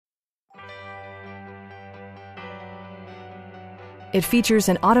It features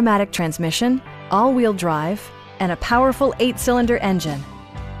an automatic transmission, all-wheel drive, and a powerful 8-cylinder engine.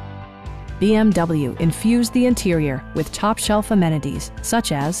 BMW infused the interior with top-shelf amenities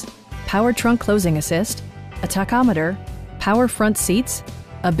such as power trunk closing assist, a tachometer, power front seats,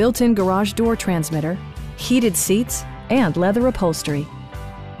 a built-in garage door transmitter, heated seats, and leather upholstery.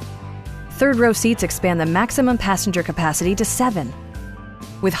 Third-row seats expand the maximum passenger capacity to 7.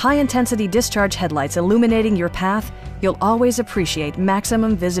 With high-intensity discharge headlights illuminating your path, you'll always appreciate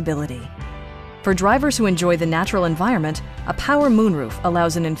maximum visibility. For drivers who enjoy the natural environment, a power moonroof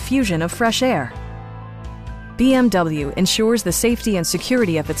allows an infusion of fresh air. BMW ensures the safety and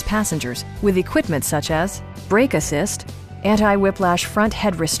security of its passengers with equipment such as brake assist, anti-whiplash front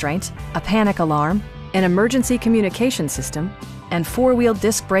head restraints, a panic alarm, an emergency communication system, and 4-wheel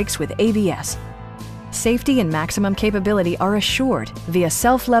disc brakes with ABS. Safety and maximum capability are assured via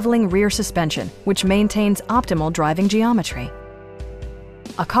self-leveling rear suspension, which maintains optimal driving geometry.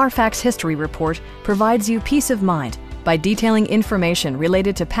 A Carfax history report provides you peace of mind by detailing information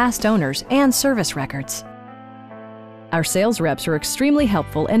related to past owners and service records. Our sales reps are extremely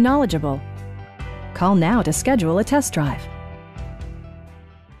helpful and knowledgeable. Call now to schedule a test drive.